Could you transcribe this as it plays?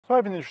So I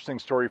have an interesting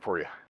story for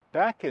you.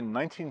 Back in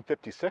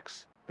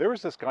 1956, there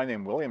was this guy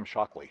named William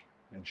Shockley,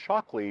 and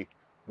Shockley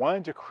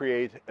wanted to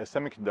create a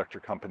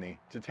semiconductor company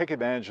to take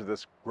advantage of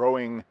this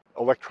growing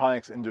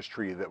electronics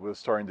industry that was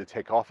starting to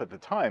take off at the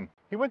time.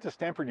 He went to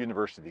Stanford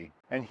University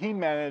and he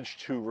managed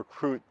to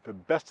recruit the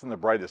best and the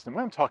brightest. And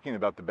when I'm talking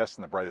about the best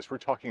and the brightest, we're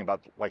talking about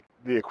like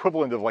the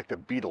equivalent of like the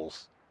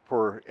Beatles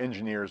for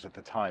engineers at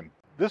the time.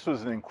 This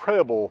was an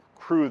incredible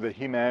crew that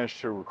he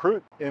managed to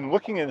recruit. In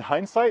looking in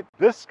hindsight,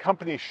 this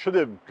company should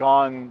have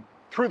gone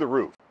through the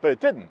roof, but it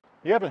didn't.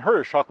 You haven't heard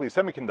of Shockley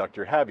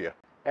Semiconductor, have you?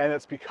 And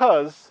it's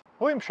because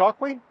William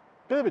Shockley,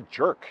 bit of a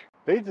jerk.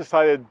 They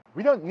decided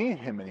we don't need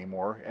him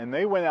anymore, and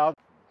they went out,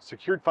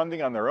 secured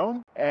funding on their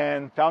own,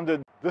 and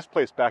founded this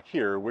place back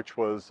here, which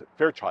was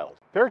Fairchild.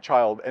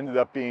 Fairchild ended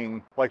up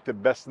being like the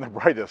best and the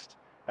brightest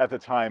at the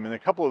time, and a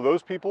couple of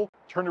those people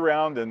turned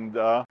around and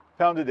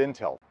founded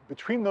Intel.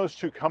 Between those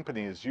two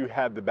companies, you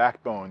had the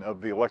backbone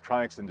of the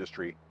electronics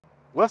industry.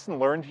 Lesson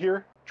learned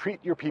here, treat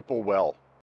your people well.